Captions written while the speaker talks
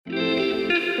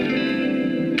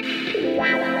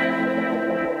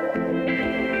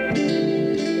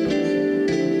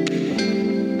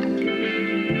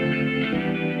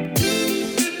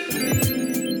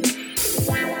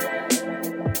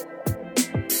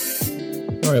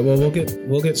All right. Well,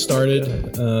 we'll get started,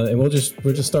 and we'll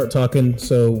just start talking.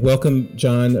 So, welcome,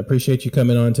 John. Appreciate you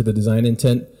coming on to the Design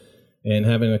Intent and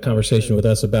having a conversation with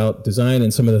us about design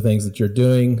and some of the things that you're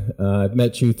doing. I've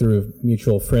met you through a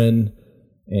mutual friend,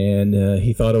 and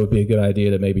he thought it would be a good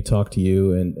idea to maybe talk to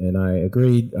you, and I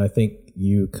agreed. I think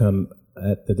you come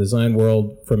at the design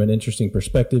world from an interesting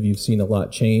perspective. You've seen a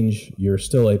lot change. You're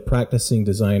still a practicing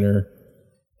designer,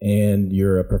 and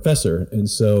you're a professor. And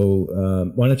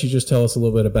so why don't you just tell us a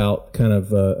little bit about kind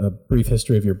of a brief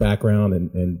history of your background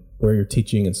and where you're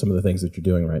teaching and some of the things that you're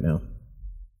doing right now.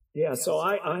 Yeah, so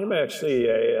I'm actually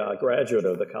a graduate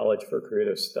of the College for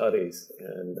Creative Studies,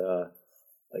 and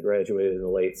I graduated in the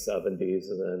late 70s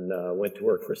and then went to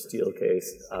work for Steelcase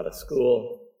out of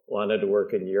school, wanted to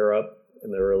work in Europe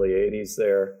in the early 80s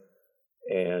there,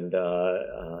 and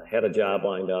had a job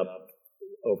lined up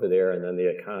over there, and then the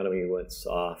economy went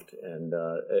soft, and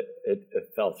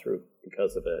it fell through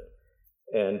because of it.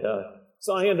 And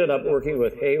so I ended up working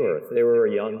with Hayworth. They were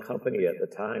a young company at the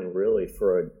time, really,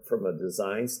 from a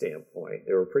design standpoint.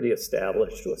 They were pretty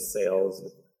established with sales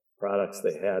and products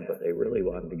they had, but they really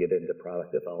wanted to get into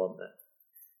product development.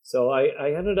 So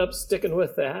I ended up sticking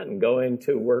with that and going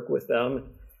to work with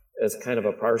them as kind of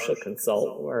a partial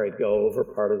consultant, where I'd go over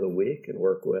part of the week and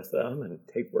work with them and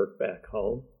take work back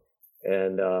home.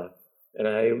 And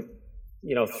I,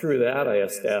 through that, I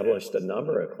established a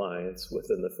number of clients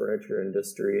within the furniture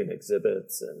industry and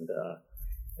exhibits,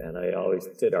 and I always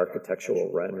did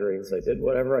architectural renderings. I did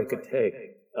whatever I could take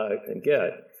and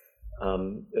get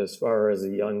as far as a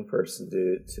young person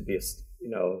to be,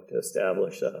 to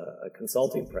establish a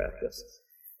consulting practice.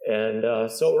 And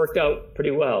so it worked out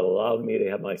pretty well. It allowed me to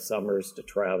have my summers to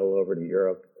travel over to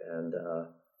Europe and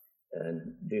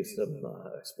do some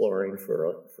exploring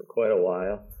for quite a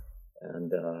while.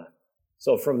 And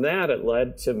so from that, it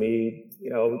led to me,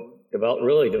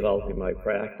 really developing my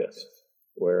practice,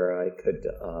 where I could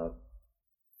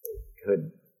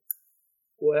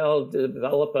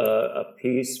develop a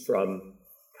piece from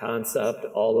concept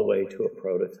all the way to a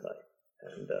prototype.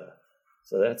 And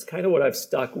so that's kind of what I've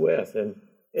stuck with. And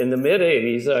in the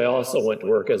mid-'80s, I also went to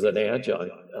work as an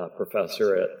adjunct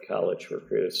professor at College for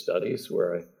Creative Studies,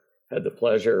 where I had the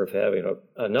pleasure of having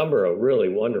a number of really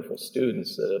wonderful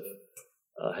students that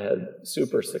have had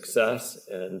super success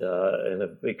and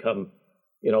have become,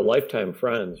 lifetime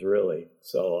friends, really.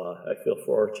 So I feel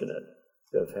fortunate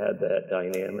to have had that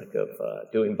dynamic of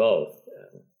doing both.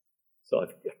 And so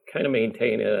I've kind of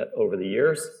maintained it over the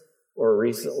years. Or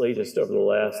recently, just over the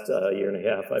last year and a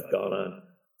half, I've gone on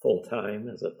full-time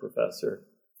as a professor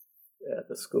at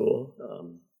the school,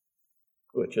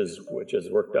 which has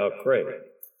worked out great.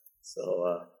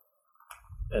 So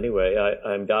anyway,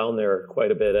 I'm down there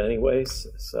quite a bit anyways,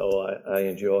 so I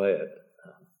enjoy it.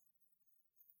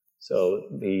 So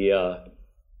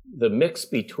the mix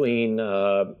between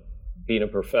being a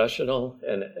professional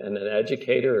and an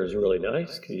educator is really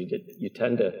nice, because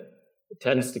it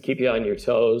tends to keep you on your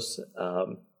toes,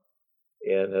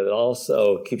 and it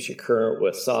also keeps you current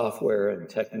with software and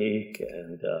technique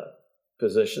and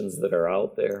positions that are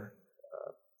out there.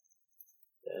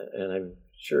 And I'm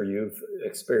sure you've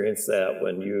experienced that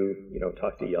when you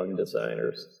talk to young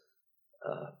designers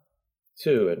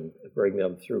too, and bring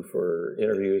them through for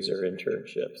interviews or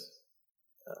internships.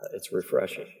 It's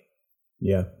refreshing.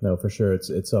 Yeah, no, for sure.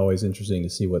 It's always interesting to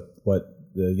see what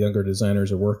the younger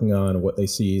designers are working on and what they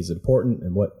see is important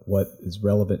and what is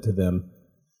relevant to them,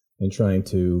 and trying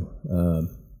to,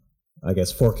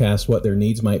 forecast what their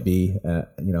needs might be.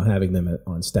 Having them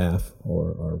on staff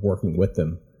or working with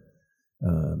them.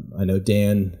 I know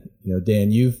Dan,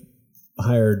 you've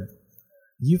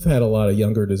had a lot of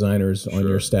younger designers on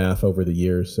your staff over the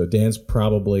years. So Dan's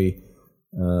probably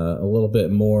a little bit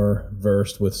more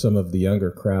versed with some of the younger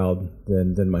crowd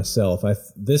than myself.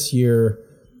 This year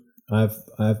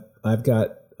I've got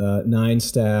 9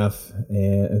 staff,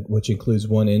 which includes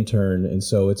 1 intern. And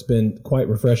so it's been quite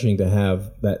refreshing to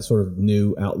have that sort of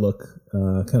new outlook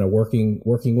kind of working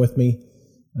with me.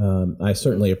 I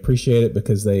certainly appreciate it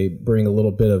because they bring a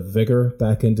little bit of vigor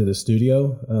back into the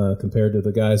studio compared to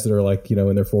the guys that are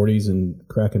in their 40s and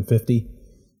cracking 50.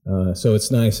 So it's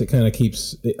nice. It kind of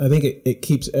keeps, I think it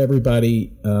keeps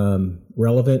everybody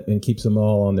relevant and keeps them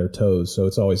all on their toes. So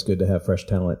it's always good to have fresh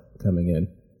talent coming in.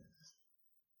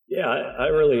 Yeah, I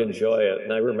really enjoy it.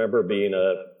 And I remember being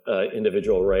a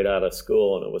individual right out of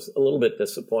school, and it was a little bit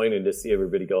disappointing to see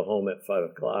everybody go home at 5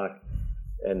 o'clock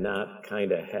and not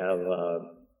kind of have a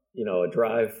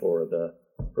drive for the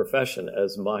profession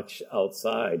as much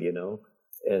outside,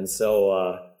 And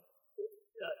so,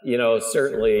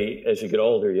 certainly as you get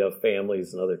older, you have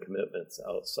families and other commitments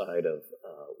outside of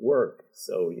work.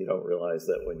 So you don't realize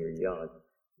that when you're young,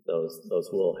 those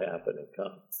will happen and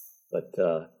come.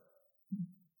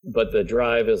 But the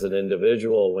drive as an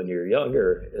individual when you're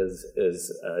younger is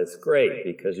great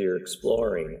because you're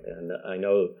exploring. And I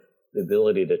know the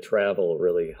ability to travel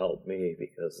really helped me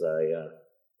because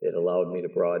it allowed me to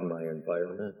broaden my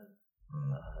environment,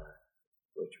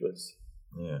 which was,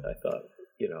 I thought,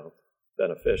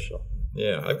 beneficial.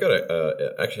 Yeah, I've got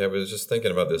actually, I was just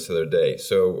thinking about this the other day.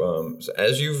 So,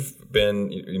 as you've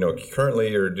been,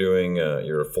 currently you're doing,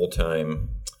 you're a full-time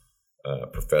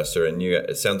professor, and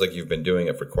it sounds like you've been doing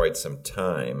it for quite some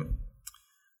time.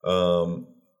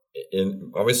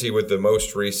 Obviously, with the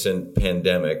most recent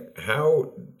pandemic,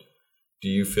 how do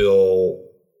you feel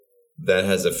that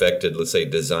has affected, let's say,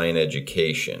 design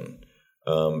education?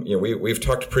 We've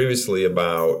talked previously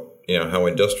about how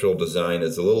industrial design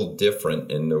is a little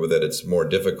different in that it's more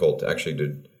difficult actually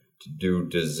to do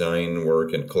design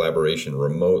work and collaboration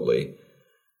remotely,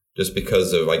 just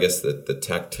because of, I guess, the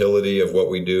tactility of what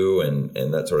we do and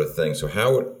that sort of thing. So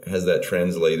how has that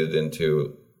translated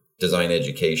into design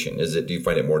education? Do you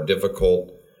find it more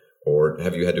difficult, or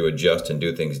have you had to adjust and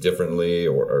do things differently,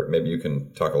 or maybe you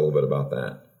can talk a little bit about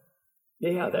that?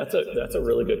 Yeah, that's a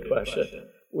really good question.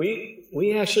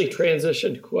 We actually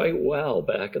transitioned quite well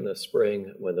back in the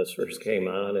spring when this first came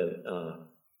on, and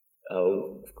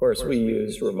of course we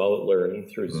used remote learning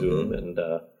through Zoom, and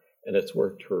it's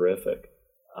worked terrific.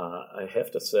 I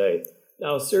have to say,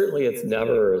 now certainly it's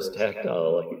never as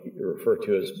tactile like you refer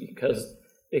to as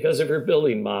because if you're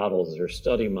building models or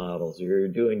study models, or you're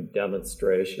doing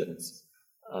demonstrations,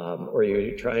 or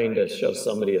you're trying to show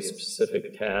somebody a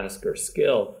specific task or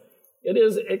skill.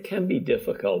 It can be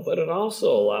difficult, but it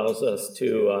also allows us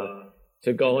to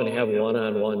go and have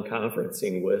one-on-one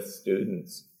conferencing with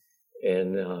students,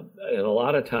 and a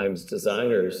lot of times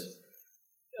designers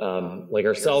like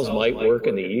ourselves might work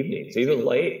in the evenings, even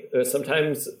late.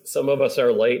 Sometimes some of us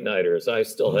are late nighters. I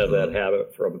still have that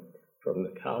habit from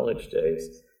the college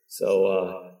days.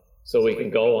 So we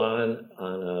can go on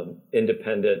an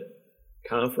independent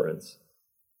conference.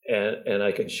 And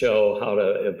I can show how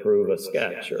to improve a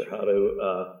sketch, or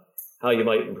how you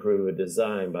might improve a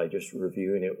design by just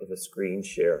reviewing it with a screen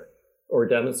share, or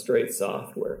demonstrate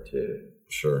software too.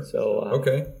 Sure. So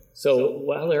okay. So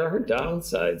while there are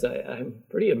downsides, I'm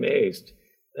pretty amazed,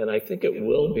 and I think it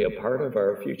will be a part of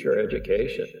our future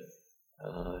education.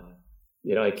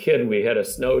 I kid, we had a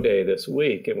snow day this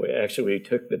week, and we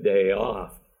took the day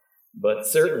off, but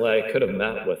certainly I could have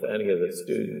met with any of the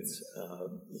students,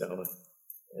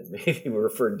 and maybe we're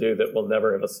referred to that we'll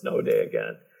never have a snow day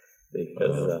again,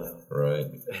 because right.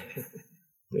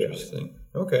 Interesting.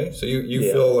 Okay, so you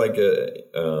feel like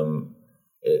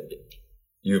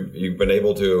you've been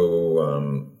able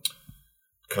to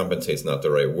compensate's not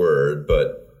the right word,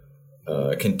 but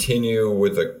continue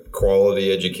with a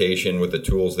quality education with the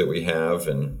tools that we have,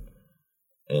 and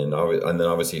then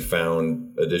obviously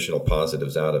found additional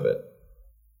positives out of it.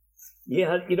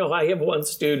 Yeah, I have one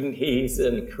student, he's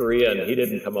in Korea, and he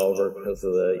didn't come over because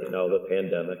of the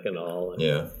pandemic and all.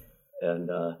 And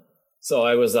so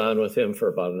I was on with him for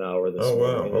about an hour this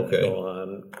morning. Wow, okay.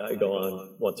 I go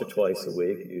on once or twice a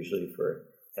week, usually for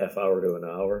half hour to an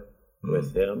hour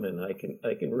with him, and I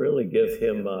can really give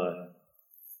him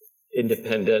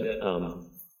independent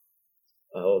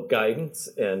guidance,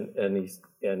 and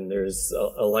there's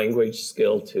a language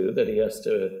skill too that he has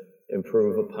to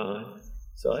improve upon.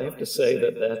 So I have to say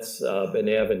that's been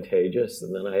advantageous.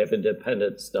 And then I have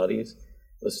independent studies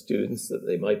with students that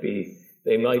they might be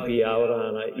out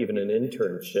on even an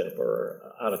internship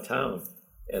or out of town.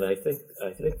 And I think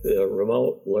the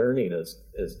remote learning is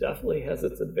definitely has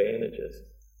its advantages.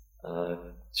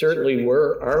 Certainly,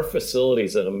 our facility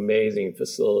is an amazing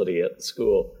facility at the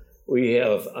school. We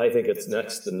have, I think it's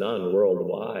next to none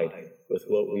worldwide with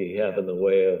what we have in the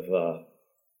way of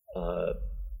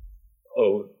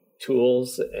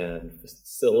tools and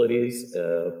facilities,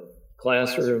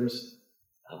 classrooms,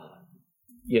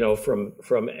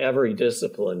 from every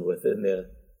discipline within the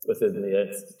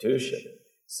institution.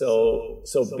 So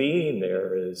being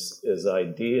there is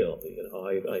ideal.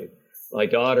 My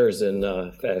daughter's in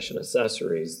fashion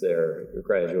accessories. They're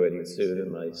graduating soon,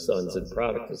 and my son's in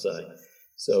product design.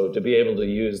 So to be able to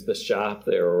use the shop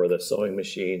there, or the sewing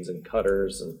machines and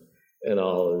cutters and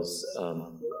all, is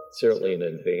certainly an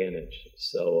advantage.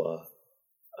 So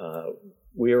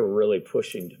we're really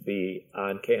pushing to be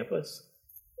on campus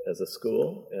as a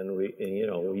school, and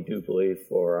we do believe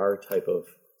for our type of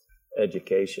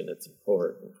education it's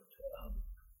important.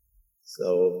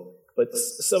 But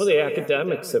some of the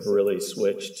academics have really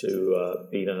switched to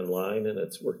being online, and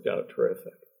it's worked out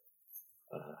terrific.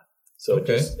 So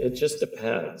it just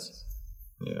depends.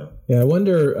 Yeah. I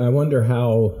wonder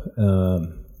how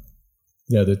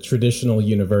the traditional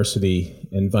university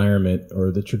environment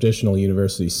or the traditional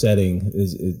university setting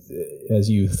is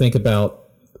as you think about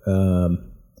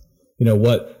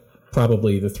what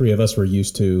probably the three of us were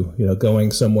used to,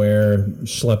 going somewhere,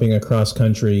 schlepping across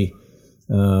country,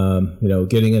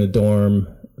 getting in a dorm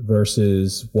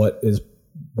versus what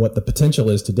the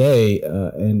potential is today.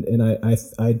 And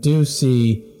I do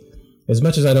see, as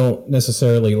much as I don't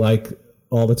necessarily like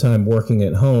all the time working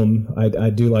at home, I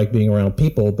do like being around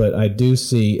people, but I do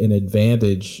see an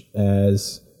advantage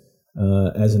as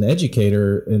an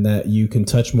educator in that you can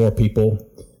touch more people,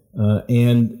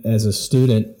 and as a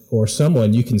student or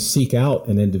someone, you can seek out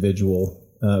an individual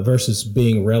versus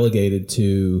being relegated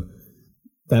to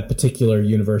that particular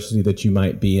university that you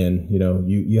might be in.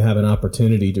 You have an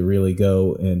opportunity to really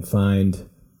go and find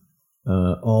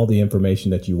all the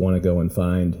information that you want to go and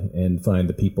find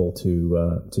the people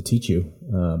to teach you.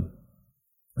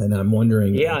 And I'm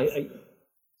wondering. Yeah. I think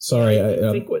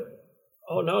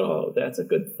no, that's a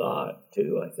good thought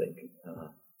too. I think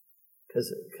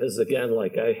because again,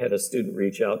 like I had a student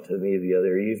reach out to me the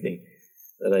other evening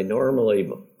that I normally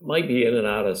might be in and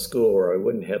out of school or I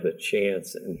wouldn't have the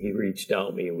chance, and he reached out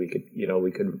to me and we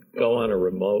could go on a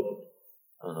remote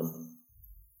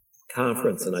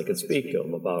conference and I could speak to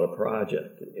him about a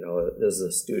project. This is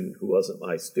a student who wasn't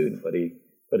my student, but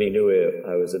he knew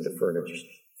I was into furnishings,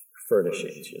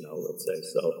 let's say.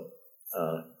 So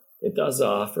it does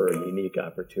offer a unique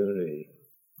opportunity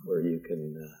where you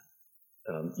can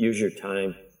use your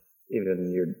time,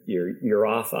 even your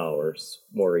off hours,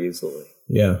 more easily.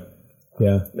 Yeah.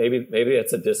 Maybe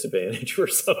that's a disadvantage for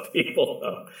some people,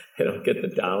 though. They don't get the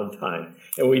downtime,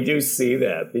 and we do see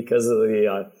that because of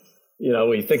the.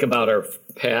 We think about our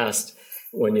past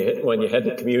when you had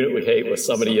to communicate with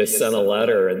somebody, you sent a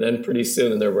letter, and then pretty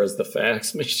soon there was the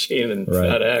fax machine and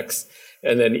FedEx,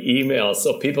 and then email,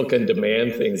 so people can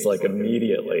demand things like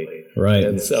immediately. Right.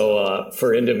 And so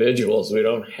for individuals, we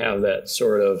don't have that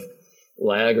sort of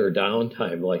lag or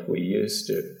downtime like we used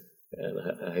to, and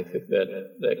I think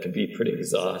that can be pretty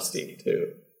exhausting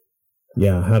too.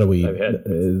 Yeah, how do we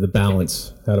the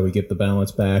balance? How do we get the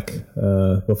balance back?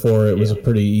 Before it was a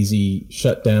pretty easy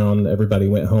shutdown. Everybody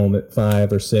went home at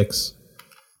 5 or 6,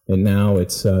 and now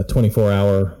it's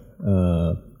 24-hour.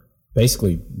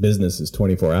 Basically, business is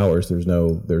 24 hours. There's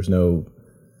no.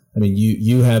 I mean,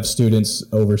 you have students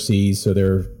overseas, so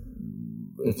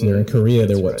if they're in Korea,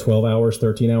 they're 12 hours,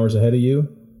 13 hours ahead of you.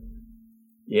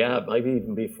 Yeah, it might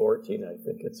even be 14. I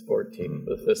think it's 14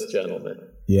 with this gentleman.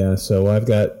 Yeah, so I've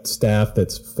got staff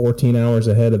that's 14 hours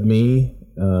ahead of me,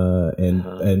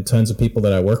 and tons of people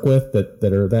that I work with that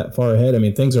are that far ahead. I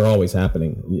mean, things are always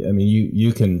happening. I mean,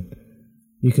 you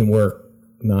can work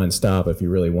nonstop if you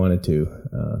really wanted to.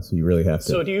 So you really have to.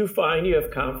 So do you find you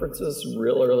have conferences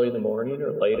real early in the morning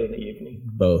or late in the evening?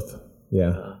 Both.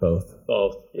 Yeah, both.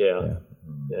 Both. Yeah.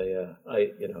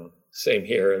 Same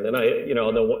here. And then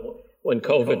when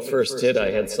COVID first hit, I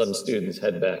had some students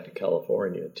head back to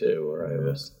California too, where I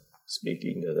was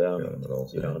speaking to them.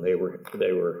 They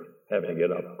were having to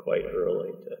get up quite early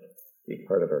to be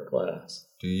part of our class.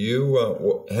 Do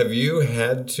you have you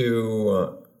had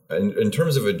to, in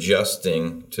terms of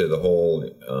adjusting to the whole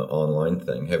online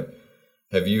thing,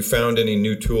 have you found any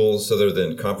new tools other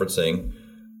than conferencing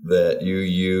that you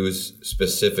use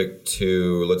specific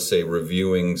to, let's say,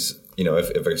 reviewing?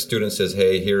 If a student says,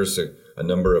 "Hey, here's a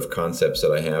number of concepts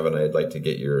that I have, and I'd like to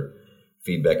get your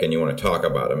feedback, and you want to talk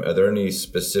about them." Are there any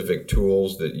specific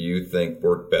tools that you think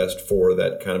work best for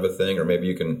that kind of a thing, or maybe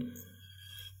you can?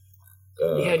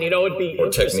 It'd be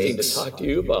interesting to talk to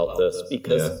you about this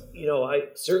because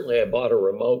I bought a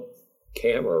remote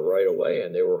camera right away,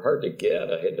 and they were hard to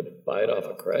get. I had to buy it off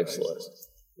of Craigslist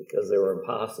because they were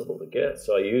impossible to get.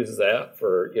 So I used that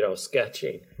for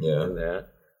sketching and that.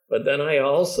 But then I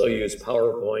also use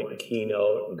PowerPoint and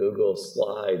Keynote and Google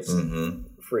Slides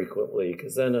frequently,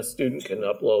 because then a student can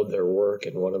upload their work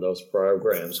in one of those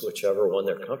programs, whichever one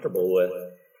they're comfortable with,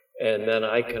 and then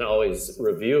I can always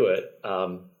review it,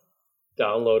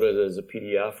 download it as a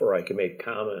PDF, or I can make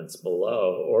comments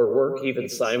below, or work even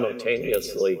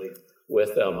simultaneously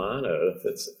with them on it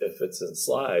if it's in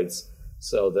slides.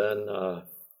 So then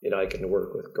I can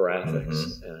work with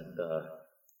graphics and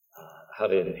how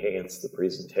to enhance the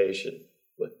presentation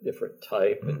with different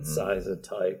type and size of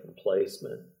type and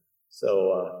placement.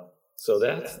 So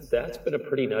that's been a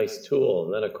pretty nice tool.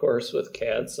 And then of course with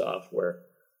CAD software,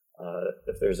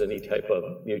 if there's any type of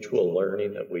mutual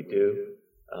learning that we do,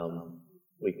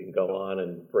 we can go on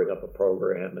and bring up a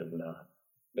program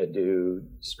and do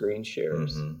screen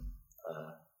shares.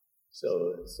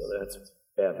 So that's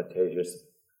advantageous.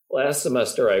 Last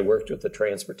semester, I worked with the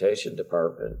transportation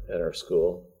department at our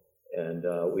school, and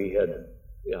we had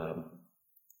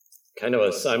kind of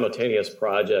a simultaneous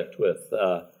project with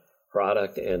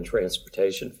product and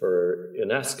transportation for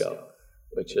UNESCO,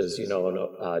 which is,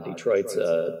 Detroit's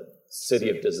a city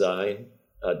of design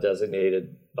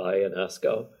designated by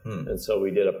UNESCO. And so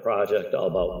we did a project all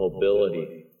about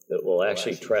mobility that will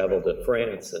actually travel to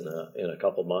France in a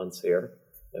couple months here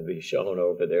and be shown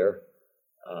over there.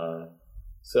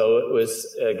 So it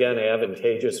was, again,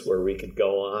 advantageous where we could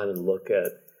go on and look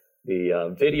at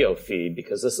the video feed,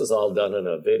 because this is all done in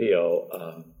a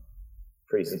video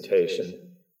presentation.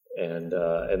 And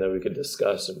then we could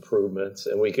discuss improvements.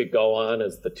 And we could go on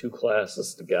as the two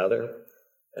classes together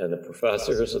and the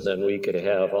professors, and then we could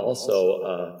have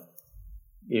also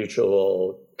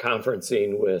mutual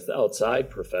conferencing with outside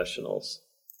professionals,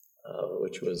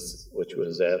 which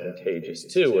was advantageous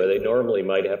too, where they normally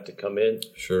might have to come in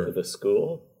to the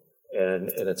school, and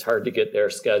it's hard to get their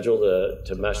schedule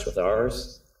to mesh with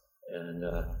ours, and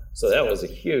so that was a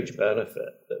huge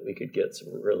benefit that we could get some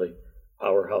really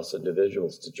powerhouse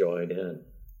individuals to join in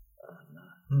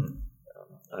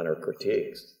on our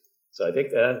critiques. So I think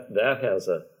that has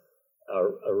a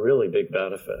really big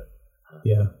benefit.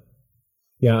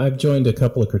 Yeah, I've joined a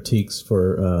couple of critiques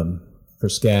for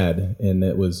SCAD, and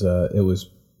it was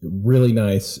really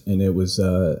nice, and it was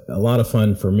a lot of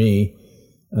fun for me,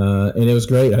 and it was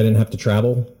great. I didn't have to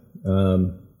travel.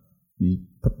 You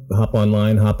hop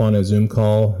online, hop on a Zoom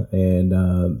call, and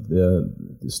the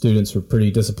students were pretty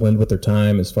disciplined with their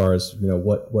time as far as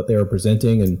what they were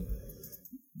presenting, and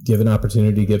give an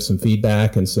opportunity to give some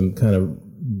feedback and some kind of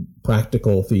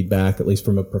practical feedback, at least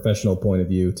from a professional point of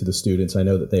view, to the students. I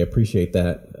know that they appreciate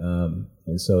that,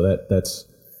 and so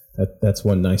that's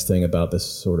one nice thing about this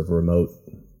sort of remote.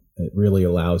 It really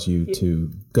allows you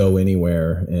to go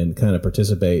anywhere and kind of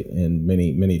participate in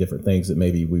many different things that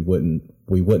maybe we wouldn't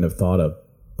have thought of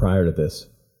prior to this.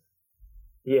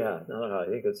 Yeah, no, I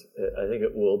think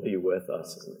it will be with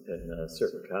us in a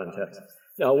certain context.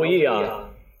 Now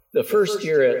the first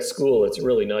year at school, it's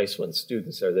really nice when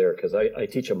students are there, because I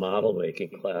teach a model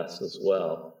making class as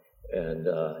well, and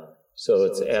so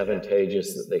it's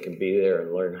advantageous that they can be there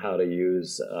and learn how to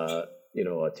use a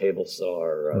table saw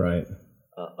or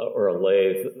a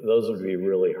lathe. Those would be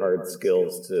really hard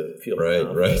skills to feel. Right.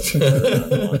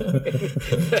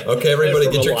 Okay, everybody,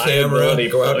 get your camera.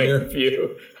 Go out in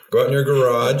your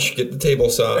garage. Get the table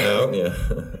saw out. Yeah.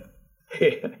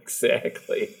 Yeah,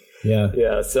 exactly.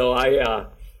 Yeah.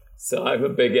 So I'm a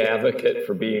big advocate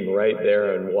for being right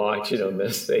there and watching them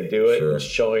as they do it, and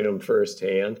showing them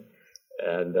firsthand,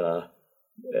 and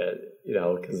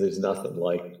because there's nothing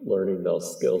like learning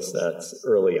those skill sets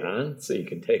early on, so you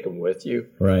can take them with you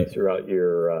throughout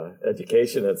your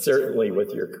education, and certainly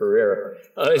with your career.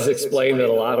 I always explain that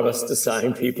a lot of us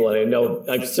design people, and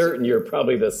I'm certain you're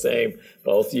probably the same,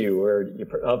 both of you, where you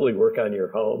probably work on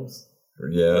your homes.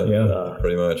 Yeah,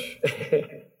 pretty much.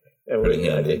 And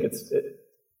I think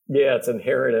it's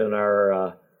inherent in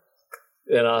our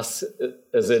in us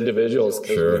as individuals,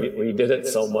 because we did it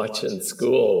so much in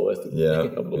school with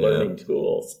learning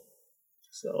tools.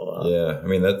 So I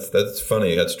mean that's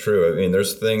funny. That's true. I mean,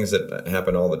 there's things that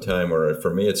happen all the time where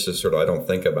for me it's just sort of I don't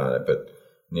think about it. But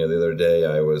the other day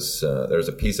I was there's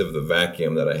a piece of the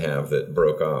vacuum that I have that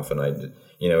broke off, and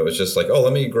it was just like, oh,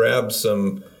 let me grab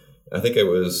some. I think it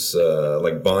was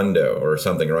like Bondo or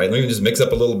something, right? Let me just mix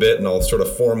up a little bit, and I'll sort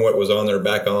of form what was on there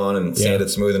back on and sand it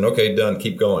smooth, and okay, done,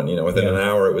 keep going. Within an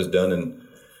hour it was done, and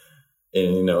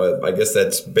I guess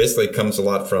that's basically comes a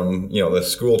lot from the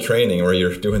school training where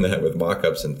you're doing that with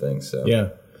mock-ups and things. So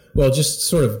well, just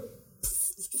sort of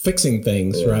fixing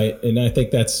things, right? And I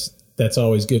think that's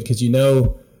always good, because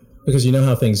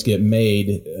how things get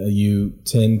made, you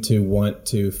tend to want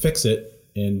to fix it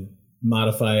and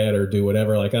modify it or do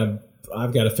whatever. Like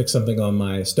I've got to fix something on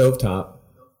my stovetop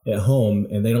at home,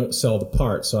 and they don't sell the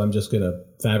part, so I'm just going to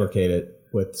fabricate it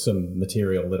with some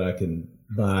material that I can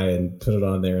buy and put it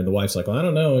on there. And the wife's like, well, I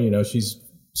don't know, she's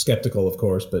skeptical, of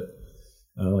course, but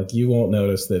like, you won't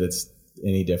notice that it's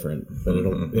any different, but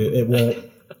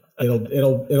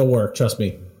it'll work, trust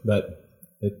me. But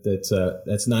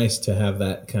it's nice to have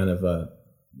that kind of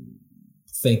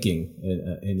thinking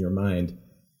in your mind.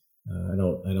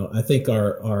 I think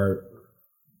our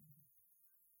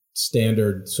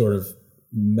standard sort of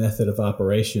method of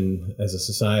operation as a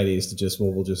society is to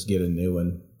we'll just get a new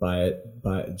one, buy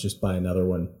another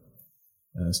one,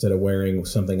 instead of wearing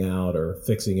something out or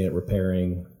fixing it,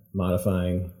 repairing,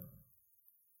 modifying.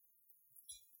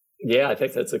 Yeah, I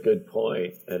think that's a good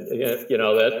point. And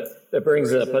that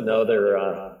brings up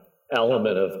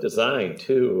element of design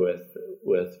too,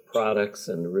 with products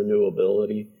and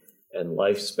renewability and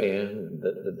lifespan. And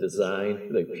the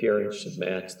design, the appearance should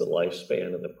match the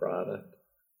lifespan of the product.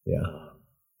 Yeah.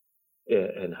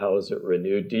 And how is it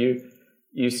renewed? Do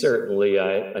you certainly,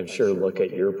 I'm sure, look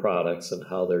at your products and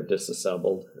how they're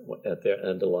disassembled at their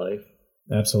end of life?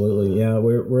 Absolutely. Yeah,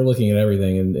 we're looking at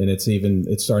everything, and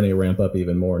it's starting to ramp up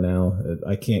even more now.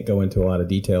 I can't go into a lot of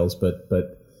details, but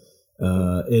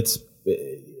it's,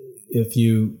 if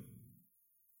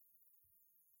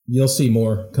you'll see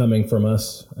more coming from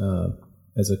us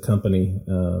as a company.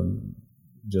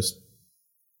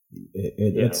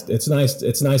 It's nice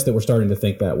that we're starting to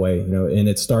think that way, and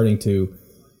it's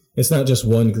not just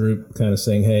one group kind of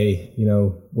saying, hey,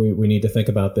 we need to think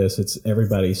about this. It's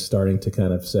everybody's starting to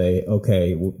kind of say,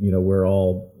 okay, we're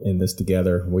all in this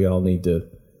together. We all need to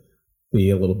be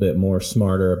a little bit more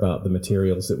smarter about the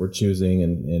materials that we're choosing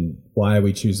and why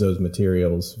we choose those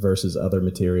materials versus other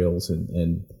materials,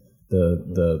 and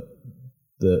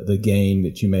the gain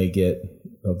that you may get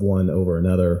of one over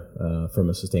another from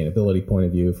a sustainability point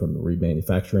of view, from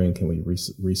remanufacturing. Can we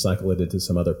recycle it into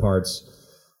some other parts?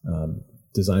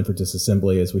 Design for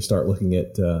disassembly, as we start looking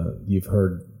at, you've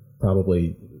heard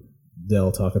probably Dell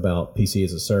talk about PC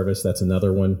as a service. That's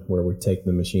another one where we take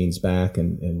the machines back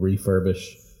and refurbish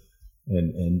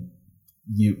and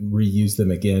you reuse them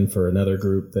again for another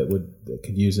group that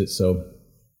could use it. So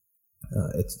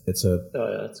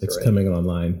it's coming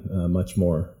online much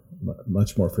more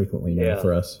frequently now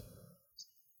for us.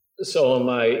 So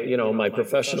in my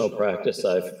professional practice,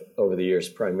 I've over the years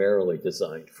primarily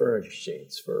designed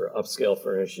furnishings for upscale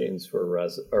furnishings for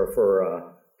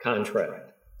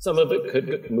contract. Some of it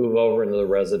could move over into the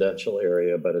residential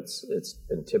area, but it's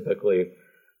been typically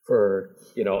for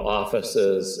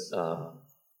offices.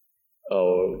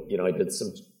 I did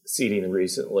some seating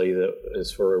recently that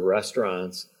is for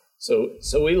restaurants. So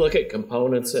we look at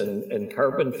components and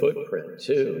carbon footprint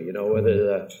too.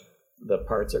 Whether the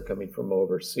parts are coming from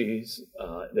overseas,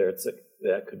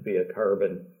 that could be a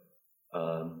carbon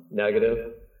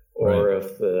negative, or right.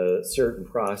 If the certain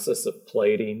process of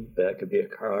plating, that could be a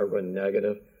carbon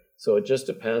negative. So it just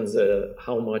depends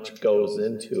how much goes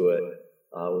into it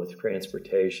with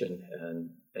transportation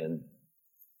and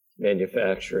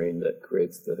manufacturing that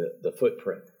creates the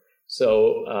footprint.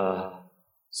 So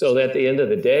at the end of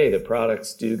the day, the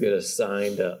products do get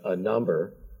assigned a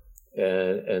number.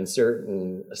 And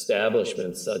certain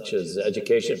establishments, such as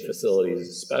education facilities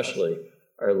especially,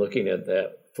 are looking at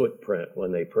that footprint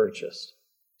when they purchase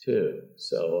too.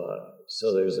 So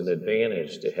there's an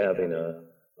advantage to having a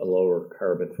lower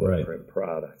carbon footprint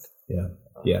product.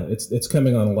 Yeah, it's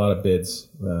coming on a lot of bids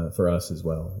for us as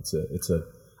well.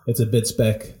 It's a bid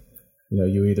spec.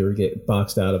 You either get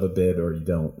boxed out of a bid or you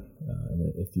don't.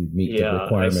 And if you meet the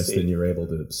requirements, then you're able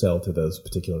to sell to those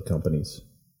particular companies.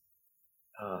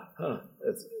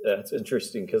 That's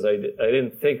interesting, because I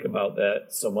didn't think about that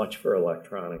so much for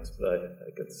electronics, but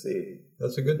I could see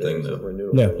that's a good thing, though.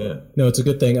 No, it's a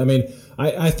good thing. I mean,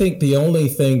 I think the only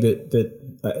thing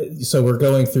so we're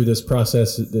going through this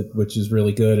process which is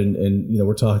really good, and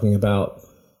we're talking about,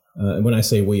 and when I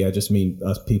say we, I just mean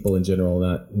us people in general,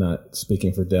 not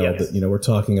speaking for Dell. Yes. But we're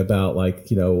talking about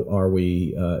are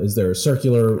we? Is there a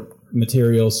circular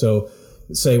material? So,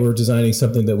 say we're designing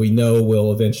something that we know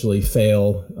will eventually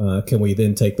fail, can we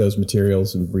then take those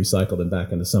materials and recycle them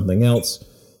back into something else?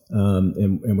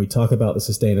 And we talk about the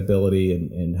sustainability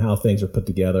and how things are put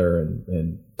together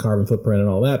and carbon footprint and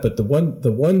all that. But the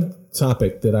one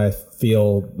topic that I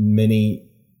feel many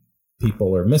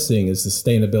people are missing is the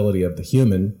sustainability of the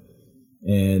human,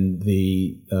 and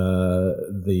we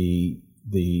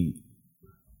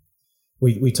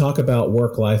talk about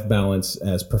work-life balance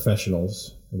as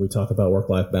professionals. We talk about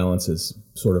work-life balance as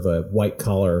sort of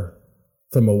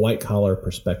from a white-collar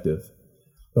perspective.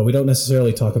 But we don't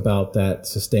necessarily talk about that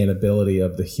sustainability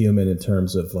of the human in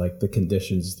terms of the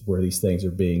conditions where these things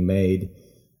are being made.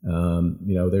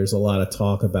 There's a lot of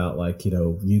talk about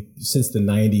since the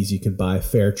 90s, you could buy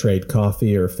fair trade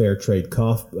coffee or fair trade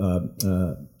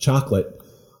chocolate.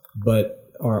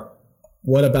 But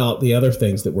what about the other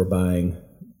things that we're buying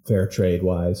fair trade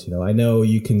wise? I know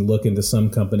you can look into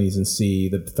some companies and see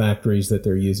the factories that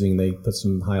they're using. They put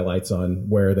some highlights on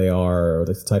where they are or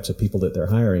the types of people that they're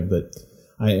hiring. But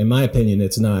in my opinion,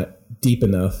 it's not deep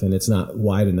enough and it's not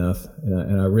wide enough.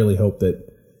 And I really hope that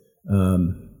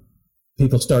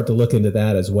people start to look into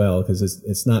that as well, because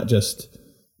it's not just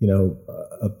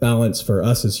a balance for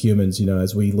us as humans.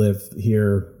 As we live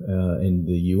here in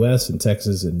the U.S. and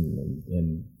Texas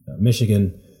and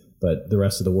Michigan, but the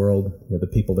rest of the world, the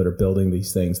people that are building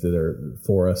these things that are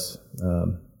for us,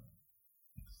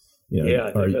 Yeah,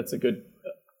 I think that's a good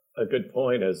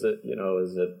point. Is it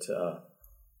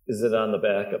on the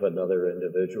back of another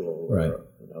individual, right?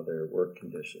 Their work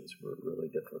conditions were really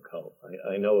difficult.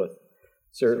 I know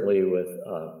certainly with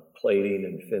plating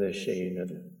and finishing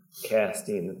and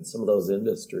casting and some of those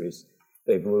industries,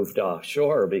 they've moved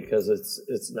offshore because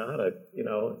it's not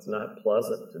it's not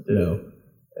pleasant to do. No.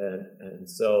 And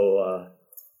so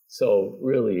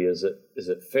really, is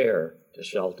it fair to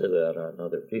shelter that on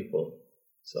other people?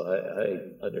 So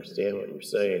I understand what you're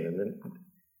saying, and then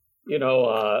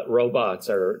robots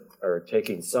are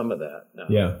taking some of that now.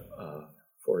 Yeah.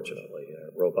 Fortunately,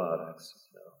 robotics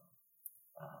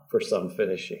for some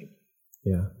finishing.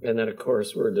 Yeah. And then of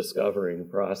course we're discovering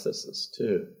processes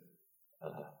too.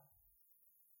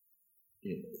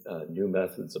 New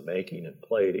methods of making and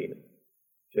plating and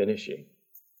finishing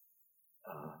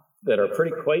that are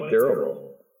quite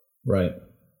durable. Right.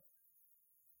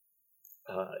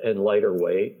 And lighter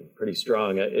weight, pretty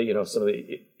strong. Some of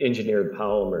the engineered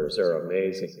polymers are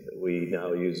amazing that we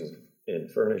now use in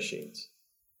furnishings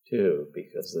too,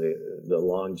 because the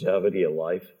longevity of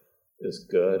life is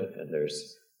good, and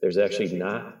there's actually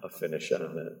not a finish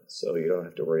on it, so you don't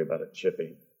have to worry about it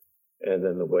chipping. And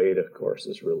then the weight, of course,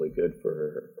 is really good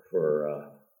for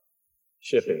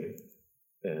shipping,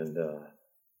 and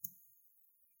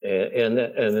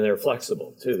they're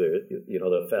flexible too.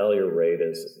 The failure rate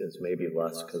is maybe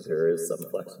less because there is some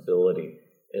flexibility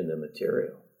in the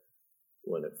material.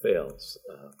 When it fails,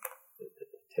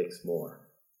 it takes more.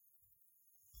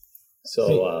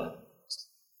 So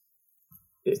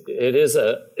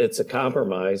it's a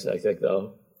compromise, I think,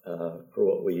 though, for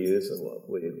what we use and what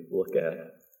we look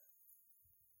at.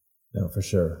 No, for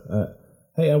sure.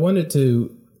 Hey, I wanted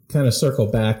to kind of circle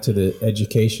back to the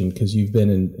education, because you've been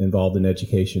involved in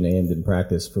education and in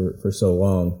practice for so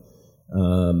long.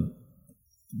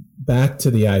 Back to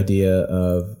the idea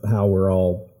of how we're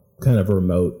all kind of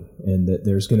remote and that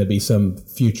there's going to be some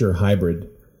future hybrid.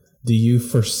 Do you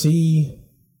foresee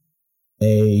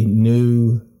a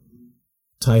new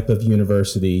type of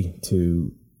university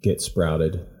to get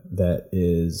sprouted that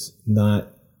is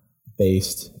not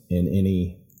based in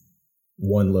any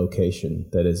one location,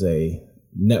 that is a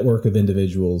network of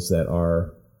individuals that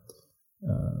are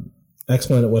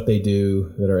excellent at what they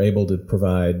do, that are able to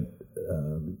provide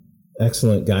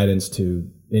excellent guidance to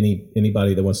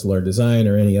anybody that wants to learn design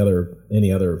or any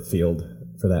other field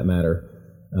for that matter,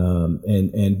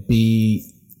 and be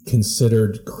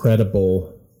considered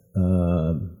credible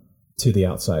to the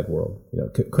outside world,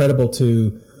 credible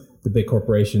to the big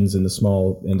corporations and the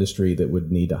small industry that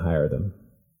would need to hire them?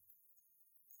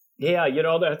 Yeah,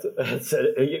 that's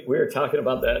we were talking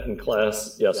about that in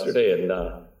class yesterday,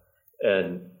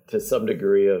 and to some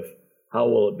degree of how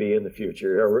will it be in the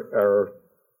future? Or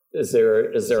is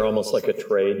there almost like a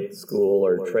trade school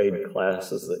or trade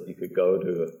classes that you could go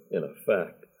to in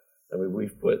effect? I mean,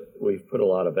 we've put a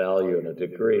lot of value in a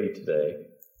degree today,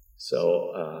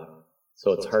 so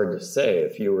it's hard to say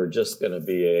if you were just going to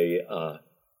be a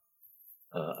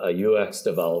UX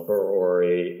developer or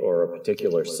a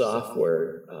particular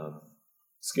software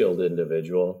skilled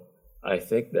individual. I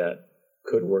think that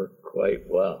could work quite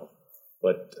well,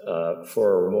 but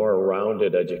for a more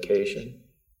rounded education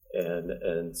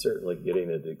and certainly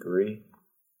getting a degree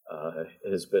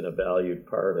has been a valued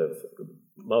part of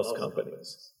most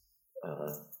companies.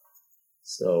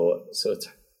 So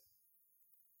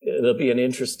it'll be an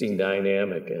interesting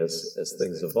dynamic as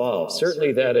things evolve.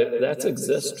 Certainly that's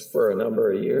exists for a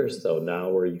number of years though now,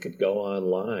 where you could go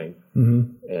online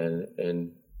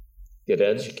and get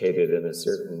educated in a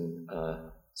certain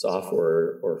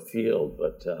software or field.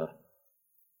 But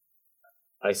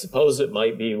I suppose it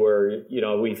might be where,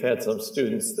 we've had some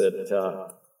students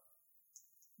that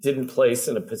didn't place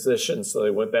in a position, so they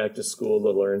went back to school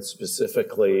to learn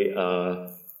specifically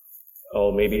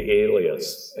maybe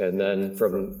alias. And then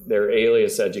from their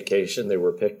alias education, they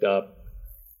were picked up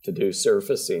to do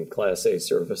surfacing, Class A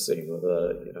surfacing with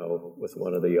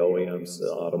one of the OEMs,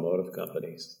 the automotive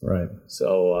companies. Right.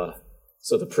 So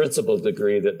the principal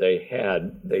degree that they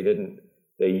had, they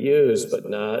used, but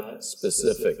not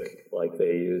specific, like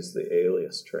they used the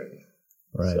alias training.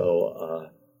 Right. So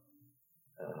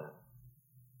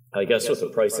I guess with the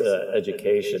price of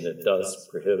education, it does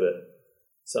prohibit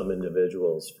some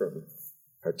individuals from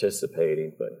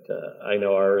participating, but I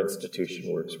know our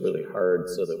institution works really hard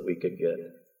so that we can get,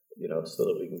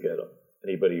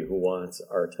 anybody who wants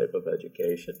our type of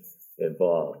education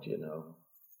involved,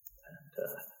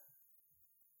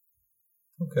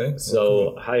 Okay.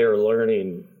 So higher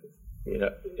learning,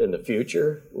 in the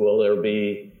future, will there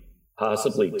be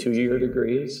possibly 2-year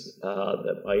degrees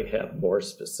that might have more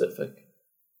specific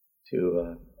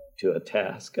to to a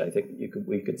task. I think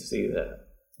we could see that.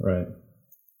 Right.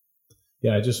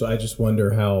 Yeah, I just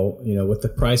wonder how, with the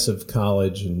price of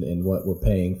college and what we're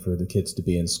paying for the kids to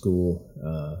be in school,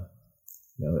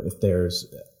 if there's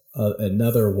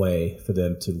another way for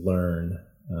them to learn.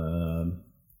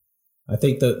 I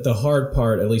think the hard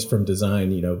part, at least from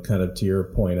design, kind of to your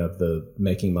point of the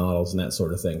making models and that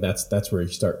sort of thing, that's where you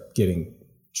start getting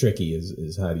tricky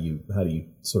is how do you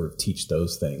sort of teach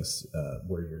those things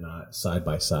where you're not side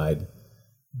by side,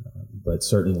 but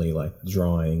certainly like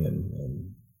drawing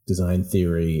and design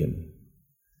theory and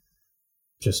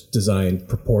just design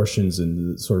proportions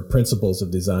and sort of principles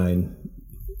of design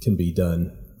can be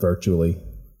done virtually.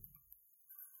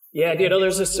 Yeah,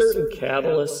 there's a certain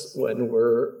catalyst when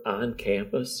we're on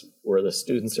campus where the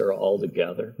students are all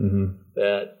together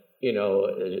that,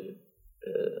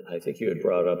 I think you had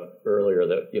brought up earlier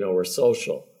that, we're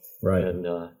social. Right. And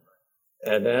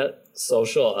that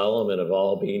social element of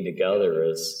all being together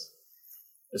is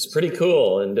pretty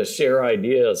cool, and to share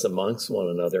ideas amongst one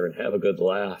another and have a good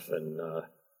laugh. And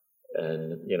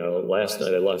last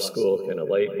night I left school kind of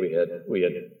late. We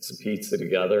had some pizza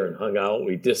together and hung out.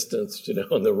 We distanced,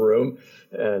 in the room,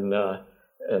 and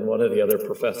one of the other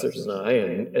professors and I,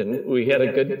 and we had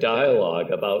a good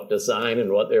dialogue about design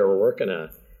and what they were working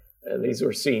on. And these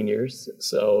were seniors,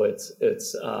 so it's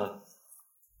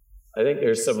I think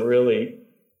there's some really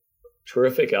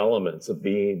terrific elements of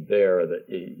being there that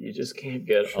you just can't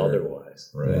get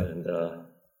otherwise. Right. And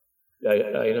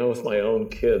I know with my own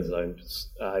kids,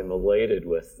 I'm elated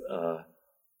with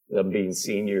them being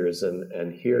seniors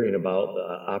and hearing about the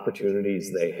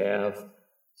opportunities they have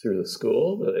through the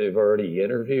school that they've already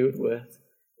interviewed with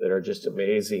that are just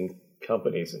amazing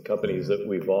companies and companies that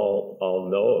we've all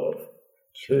know of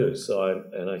too. So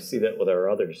I see that with our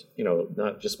others,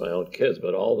 not just my own kids,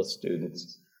 but all the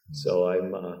students. So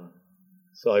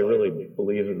I really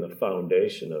believe in the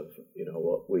foundation of,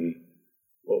 what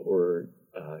we're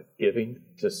giving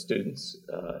to students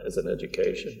as an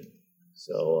education.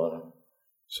 So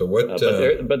what?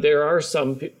 But there are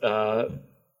some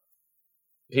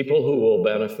people who will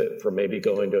benefit from maybe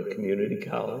going to a community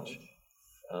college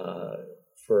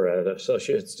for an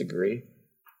associate's degree,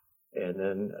 and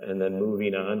then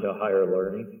moving on to higher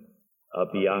learning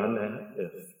beyond that.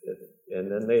 And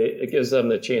then it gives them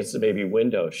the chance to maybe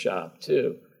window shop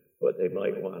too, what they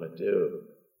might want to do.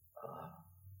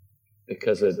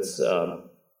 Because it's,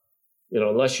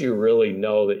 unless you really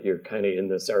know that you're kind of in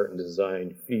this art and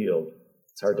design field,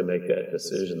 it's hard to make that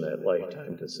decision, that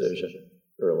lifetime decision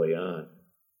early on.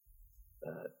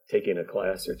 Taking a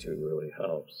class or two really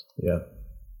helps. Yeah.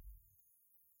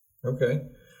 Okay.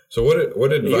 So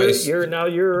what advice? It's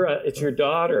your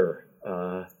daughter,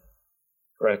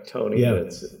 correct, Tony?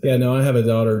 Yeah. No, I have a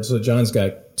daughter. So John's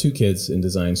got 2 kids in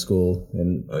design school,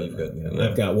 and you've got.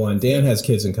 I've got 1. Dan has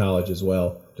kids in college as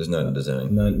well. Just not in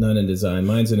design. None in design.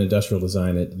 Mine's in industrial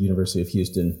design at University of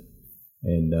Houston,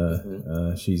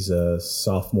 and she's a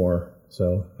sophomore.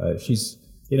 So she's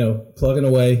plugging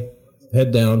away,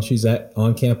 head down. She's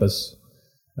on campus.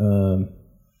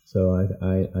 So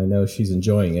I know she's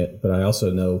enjoying it, but I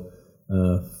also know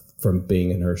from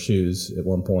being in her shoes at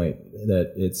one point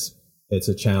that it's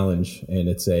a challenge, and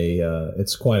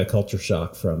it's quite a culture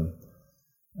shock from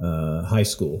high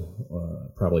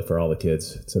school. Probably for all the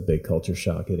kids, it's a big culture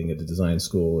shock getting into design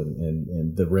school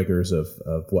and the rigors of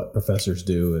what professors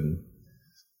do, and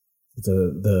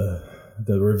the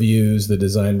reviews, the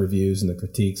design reviews, and the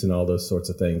critiques, and all those sorts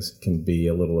of things can be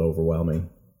a little overwhelming.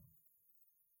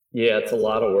 Yeah, it's a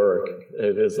lot of work.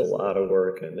 It is a lot of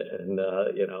work, and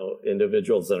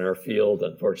individuals in our field,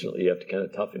 unfortunately, you have to kind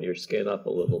of toughen your skin up a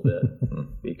little bit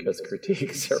because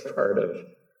critiques are part of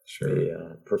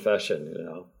the profession,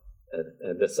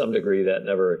 and to some degree that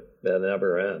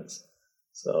never ends.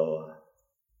 So,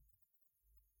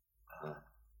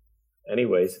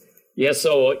 anyways, yeah.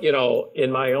 So in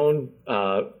my own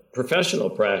professional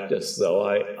practice, though,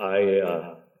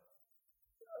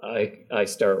 I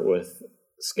start with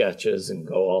sketches and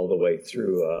go all the way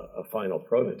through a final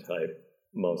prototype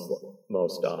most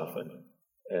often,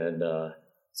 and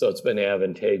so it's been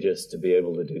advantageous to be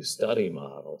able to do study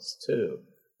models too,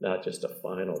 not just a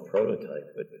final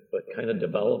prototype, but kind of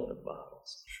development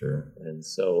models. Sure. And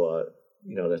so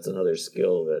that's another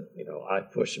skill that I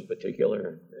push in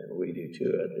particular, and we do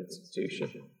too at the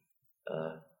institution,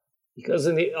 because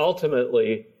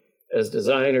ultimately, as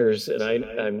designers, and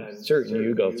I'm certain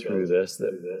you go through this,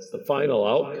 that the final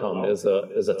outcome is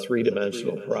a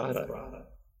 3-dimensional product.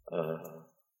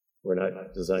 We're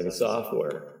not designing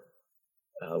software.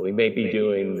 We may be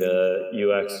doing the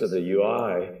UX or the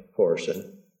UI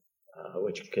portion,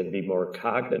 which can be more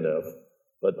cognitive,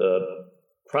 but the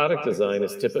product design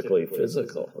is typically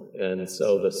physical. And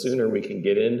so the sooner we can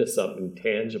get into something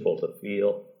tangible to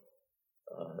feel,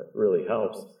 it really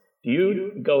helps. Do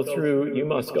you go through, you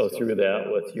must go through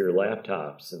that with your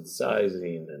laptops and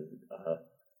sizing and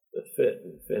the fit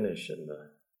and finish and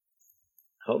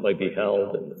how it might be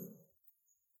held. And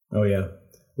oh, yeah.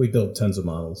 We build tons of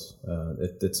models.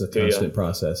 It's a constant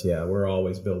process. Yeah, we're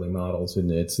always building models,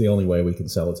 and it's the only way we can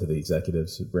sell it to the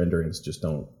executives. Renderings just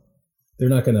don't. They're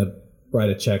not going to write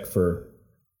a check for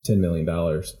 $10 million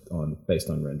based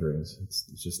on renderings.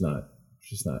 It's just not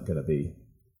going to be.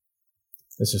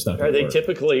 It's just not. Are they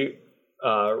typically,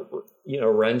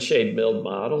 Renshade milled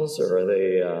models, or are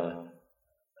they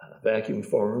vacuum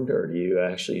formed, or do you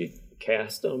actually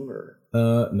cast them, or?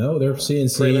 No, they're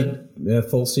CNC,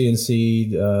 full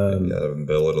CNC.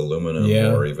 Billet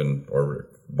aluminum, or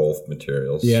both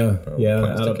materials.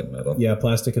 Plastic and metal. Yeah,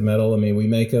 plastic and metal. I mean, we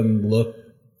make them look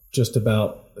just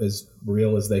about as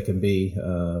real as they can be.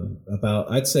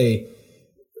 I'd say,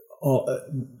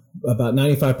 about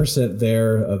 95%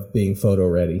 there of being photo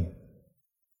ready.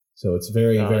 So it's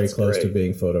very close to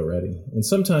being photo ready. And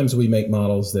sometimes we make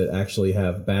models that actually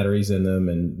have batteries in them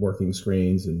and working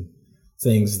screens and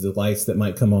things, the lights that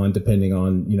might come on depending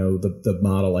on, the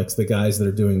model. Like the guys that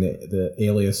are doing the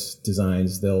alias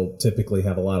designs, they'll typically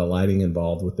have a lot of lighting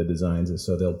involved with the designs. And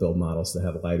so they'll build models that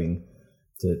have lighting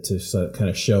to kind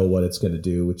of show what it's going to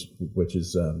do, which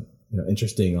is,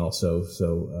 interesting also.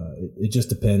 So it just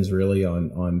depends really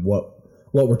on what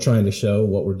we're trying to show,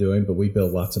 what we're doing. But we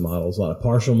build lots of models, a lot of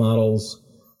partial models,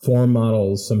 form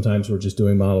models. Sometimes we're just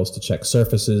doing models to check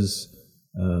surfaces.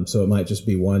 So it might just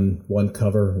be one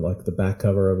cover, like the back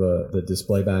cover of the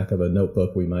display back of a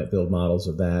notebook. We might build models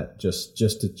of that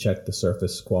just to check the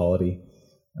surface quality.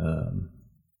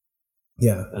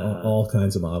 All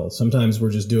kinds of models. Sometimes we're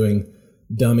just doing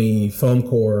dummy foam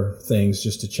core things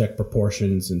just to check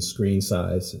proportions and screen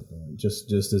size,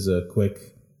 just as a quick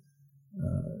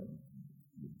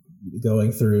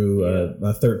going through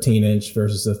a 13-inch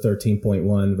versus a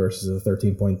 13.1 versus a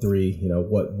 13.3.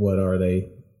 What are they?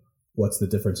 What's the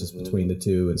differences between the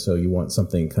two? And so you want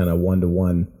something kind of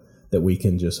one-to-one that we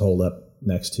can just hold up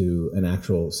next to an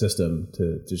actual system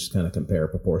to just kind of compare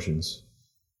proportions.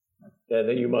 And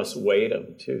then you must weight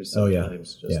them too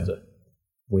sometimes.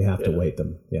 We have to weight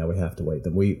them. Yeah, we have to weight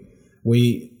them.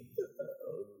 We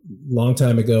long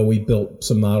time ago, we built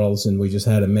some models and we just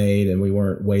had them made and we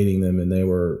weren't weighting them, and they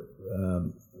were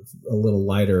a little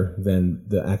lighter than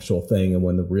the actual thing. And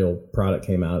when the real product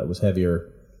came out, it was heavier.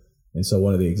 And so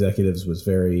one of the executives was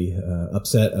very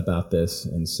upset about this.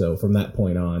 And so from that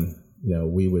point on,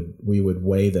 we would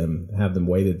weigh them, have them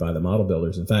weighted by the model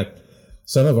builders. In fact,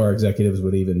 some of our executives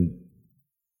would even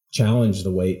challenge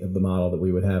the weight of the model that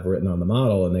we would have written on the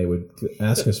model, and they would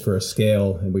ask us for a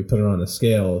scale, and we put it on a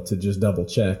scale to just double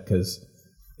check, because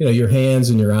your hands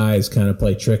and your eyes kind of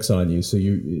play tricks on you. So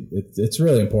it's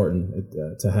really important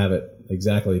to have it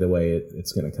exactly the way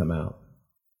it's going to come out.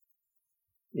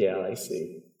 Yeah, I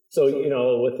see. So,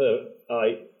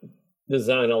 I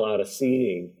design a lot of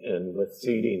seating, and with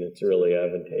seating, it's really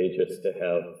advantageous to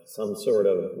have some sort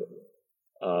of,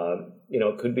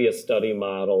 it could be a study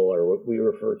model, or what we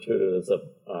refer to as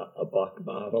a buck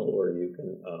model, where you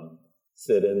can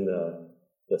sit in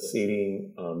the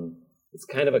seating. It's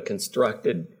kind of a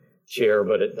constructed chair,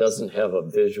 but it doesn't have a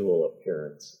visual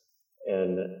appearance.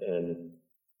 And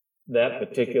that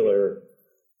particular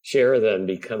chair then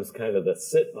becomes kind of the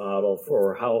sit model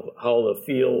for how the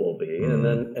feel will be, and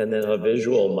then a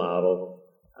visual model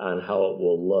on how it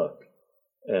will look.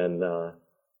 And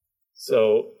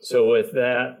so with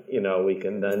that, we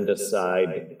can then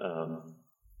decide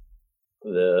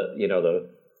the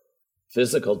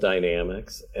physical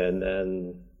dynamics, and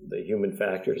then the human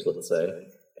factors, let's say,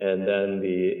 and then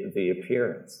the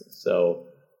appearance. So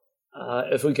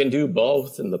if we can do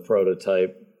both in the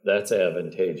prototype, that's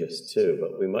advantageous too,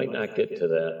 but we might not get to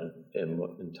that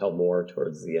until more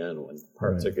towards the end, when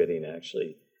parts are getting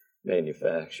actually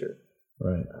manufactured.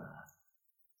 Right.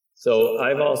 So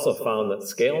I've also found that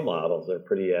scale models are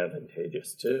pretty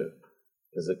advantageous too,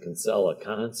 because it can sell a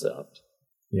concept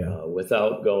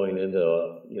without going into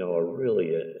a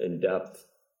really in-depth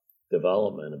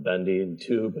development of bending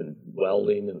tube and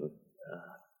welding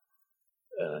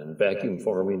and vacuum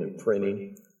forming and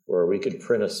printing, where we could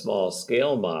print a small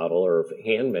scale model or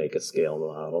hand make a scale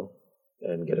model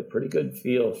and get a pretty good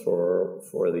feel for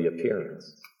the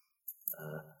appearance.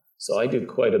 So I do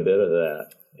quite a bit of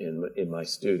that in my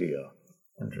studio.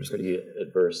 I'm pretty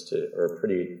adverse to,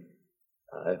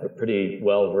 I have a pretty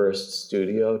well-versed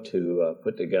studio to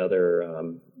put together,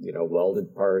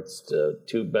 welded parts to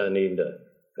tube bending to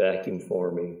vacuum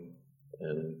forming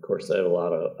And of course, I have a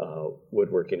lot of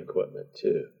woodworking equipment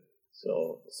too.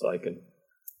 So I can,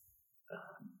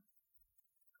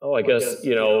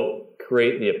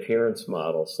 create the appearance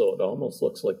model so it almost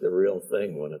looks like the real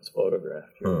thing when it's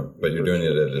photographed. But you're doing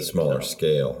it at a smaller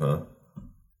scale, huh?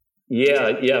 Yeah.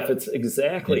 If it's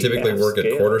exactly. You typically work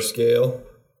at quarter scale.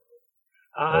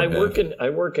 I work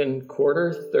in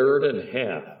quarter, third, and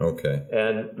half. Okay.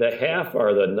 And the half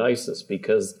are the nicest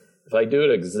because if I do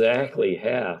it exactly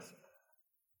half,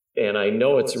 and I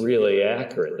know it's really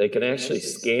accurate, they can actually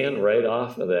scan right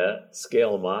off of that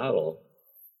scale model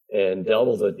and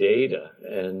double the data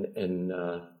and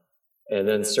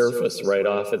then surface right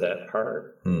off of that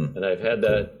part. And I've had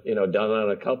that done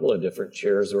on a couple of different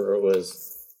chairs where it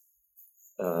was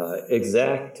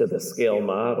exact to the scale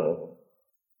model,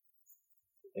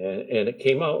 and it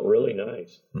came out really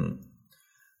nice.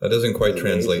 That doesn't quite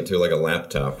translate to like a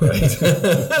laptop, right?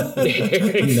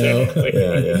 Exactly.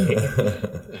 Yeah.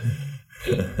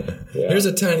 Here's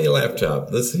a tiny laptop.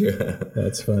 Let's hear.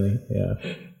 That's funny. Yeah.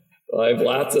 Well, I have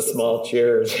lots of small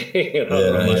chairs.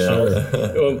 My house.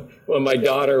 When my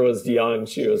daughter was young,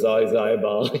 she was always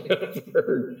eyeballing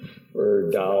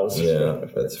for dolls. Yeah,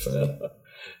 that's funny.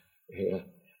 Yeah,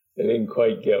 they didn't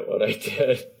quite get what I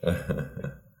did.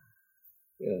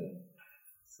 Yeah.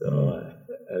 So,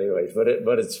 anyways, but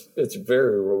it's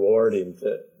very rewarding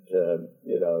to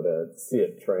see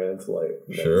it translate.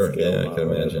 Sure. Yeah, I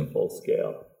can imagine. Full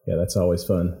scale. Yeah, that's always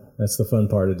fun. That's the fun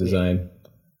part of design.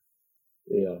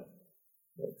 Yeah.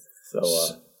 What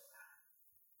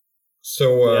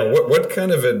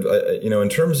kind of, in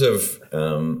terms of,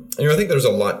 I think there's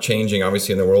a lot changing,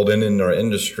 obviously, in the world and in our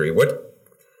industry. What,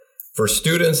 for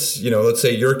students, let's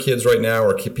say your kids right now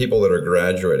or people that are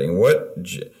graduating, what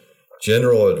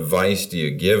general advice do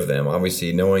you give them?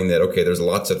 Obviously, knowing that, okay, there's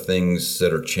lots of things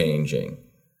that are changing.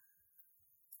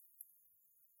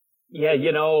 Yeah,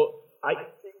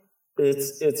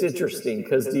 It's interesting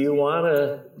because do you want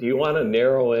to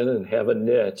narrow in and have a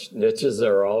niche? Niches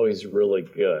are always really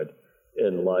good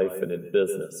in life and in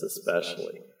business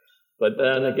especially. But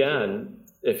then again,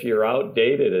 if you're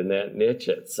outdated in that niche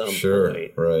at some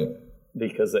point, right,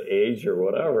 because of age or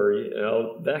whatever,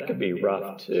 that could be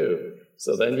rough too.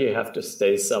 So then you have to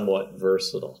stay somewhat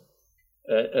versatile.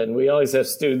 And we always have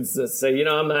students that say,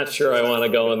 I'm not sure I want to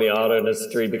go in the auto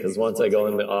industry because once I go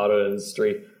in the auto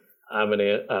industry, I'm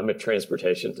a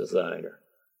transportation designer,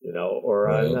 or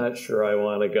right. I'm not sure I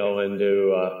want to go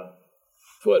into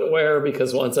footwear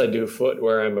because once I do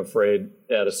footwear, I'm afraid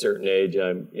at a certain age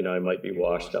I might be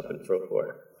washed up in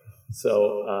footwear.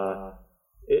 So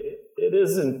it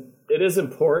is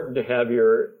important to have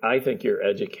your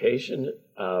education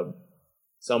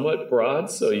somewhat broad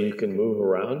so you can move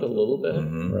around a little bit,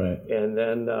 right, and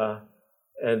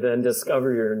then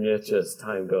discover your niche as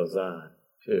time goes on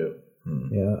too.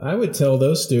 Yeah, I would tell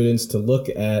those students to look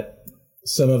at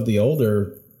some of the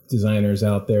older designers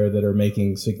out there that are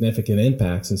making significant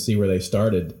impacts and see where they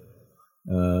started.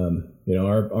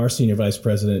 Our senior vice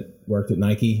president worked at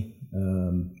Nike.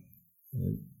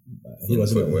 He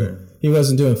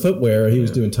wasn't doing footwear. He was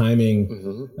doing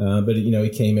timing, but he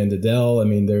came into Dell. I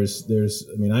went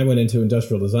into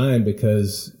industrial design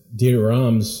because Dieter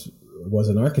Rams was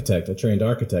an architect, a trained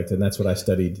architect, and that's what I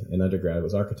studied in undergrad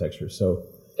was architecture. So.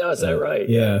 Oh, is that right?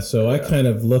 Yeah. So I kind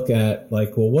of look at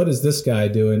what is this guy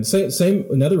doing? Same.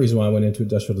 Another reason why I went into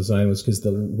industrial design was because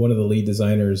one of the lead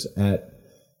designers at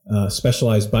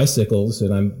Specialized Bicycles,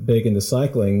 and I'm big into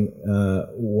cycling,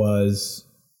 was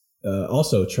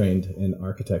also trained in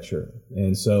architecture,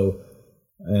 and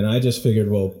I just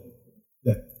figured, well,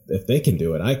 if they can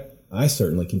do it, I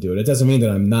certainly can do it. It doesn't mean that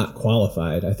I'm not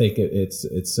qualified. I think it's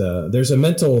there's a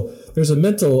mental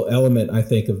element, I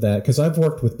think, of that, because I've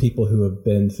worked with people who have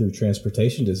been through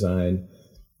transportation design,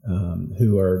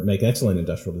 who make excellent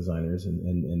industrial designers,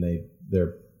 and they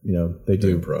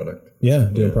do product. Yeah,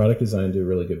 doing product design, do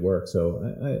really good work. So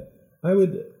I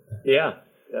would. Yeah.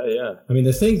 I mean,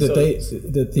 the thing that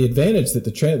the advantage that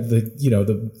the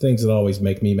things that always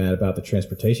make me mad about the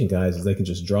transportation guys is they can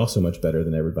just draw so much better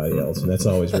than everybody else, and that's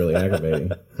always really aggravating.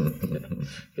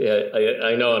 Yeah,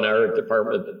 I know in our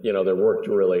department, they worked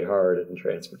really hard in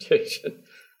transportation.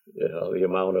 The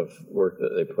amount of work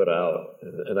that they put out,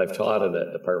 and I've taught in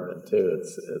that department too.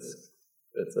 It's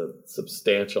a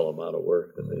substantial amount of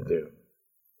work that they do.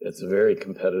 It's a very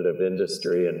competitive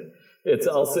industry, and it's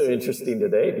also interesting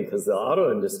today because the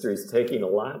auto industry is taking a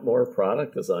lot more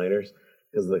product designers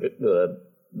because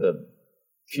the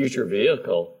future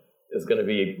vehicle is going to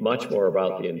be much more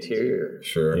about the interior.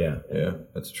 Sure. Yeah,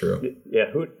 that's true. Yeah.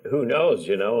 Who knows?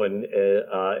 And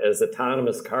as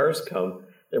autonomous cars come,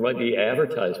 there might be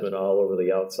advertisement all over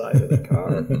the outside of the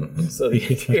car. So the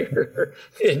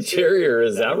interior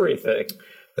is everything.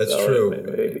 That's so true.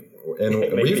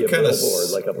 And we've kind of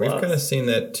seen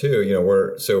that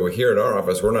too. So here at our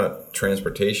office, we're not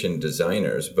transportation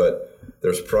designers, but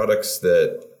there's products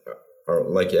that are,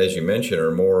 like as you mentioned,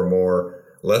 are more and more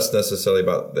less necessarily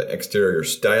about the exterior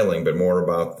styling, but more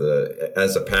about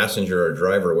as a passenger or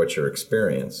driver, what's your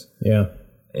experience. Yeah.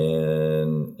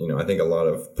 And, I think a lot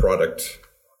of product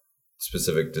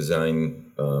specific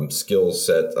design skill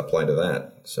sets apply to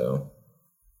that. So.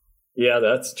 Yeah,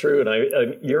 that's true.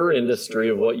 And your industry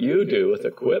of what you do with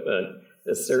equipment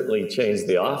has certainly changed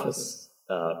the office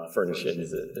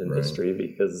furnishings industry, right.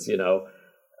 Because,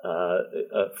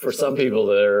 for some people,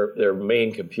 their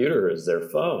main computer is their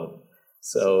phone.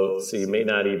 So you may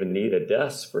not even need a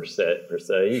desk per se.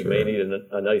 You may need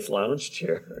a nice lounge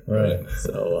chair. Right.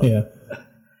 So yeah.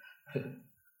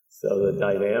 So the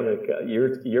dynamic,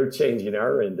 you're changing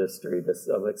our industry to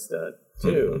some extent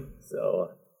too.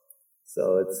 Mm-hmm.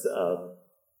 So it's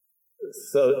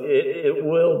it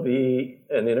will be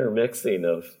an intermixing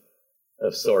of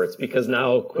sorts, because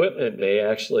now equipment may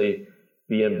actually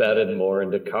be embedded more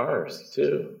into cars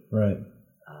too. Right.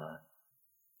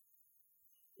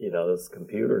 Those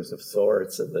computers of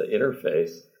sorts and the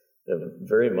interface have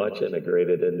very much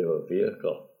integrated into a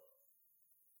vehicle.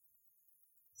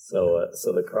 So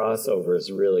the crossover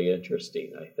is really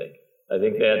interesting, I think. I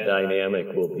think that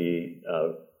dynamic will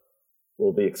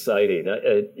be exciting.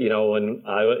 When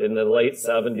in the late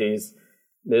 70s,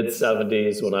 mid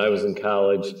 70s, when I was in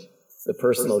college, the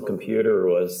personal computer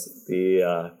was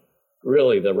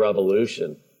really the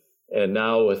revolution. And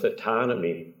now with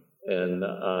autonomy and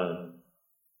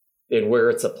where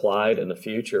it's applied in the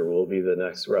future will be the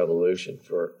next revolution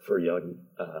for young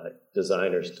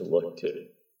designers to look to.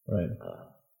 Right.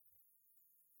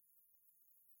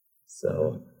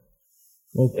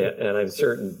 And I'm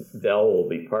certain Dell will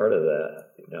be part of that.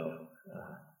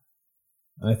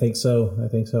 I think so. I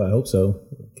hope so.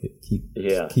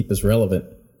 Keep us relevant.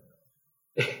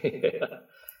 Yeah,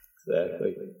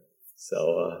 exactly.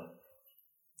 So,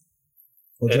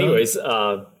 well, John, anyways.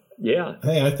 Yeah.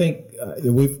 Hey, I think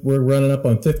we're running up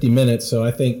on 50 minutes, so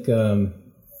I think we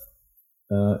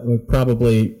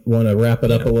probably want to wrap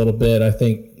it up a little bit. I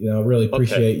think I really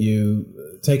appreciate you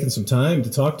taking some time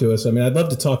to talk to us. I mean, I'd love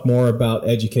to talk more about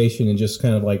education and just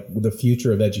kind of like the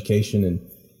future of education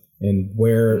and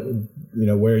where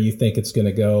you think it's going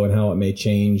to go and how it may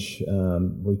change.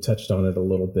 We touched on it a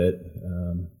little bit,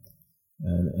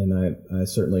 and I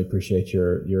certainly appreciate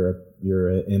your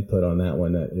input on that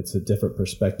one. It's a different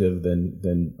perspective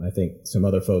than I think some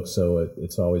other folks. So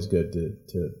it's always good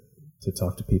to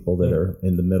talk to people that are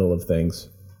in the middle of things.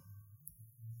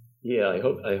 Yeah, I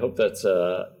hope that's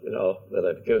that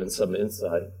I've given some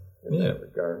insight in that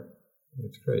regard.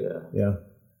 That's great. Yeah.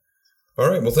 All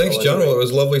right. Well, thanks, John. Well, it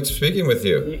was lovely speaking with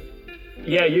you.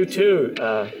 Yeah, you too,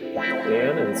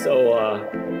 Dan. And so I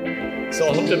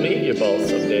hope to meet you both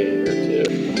someday here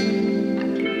too.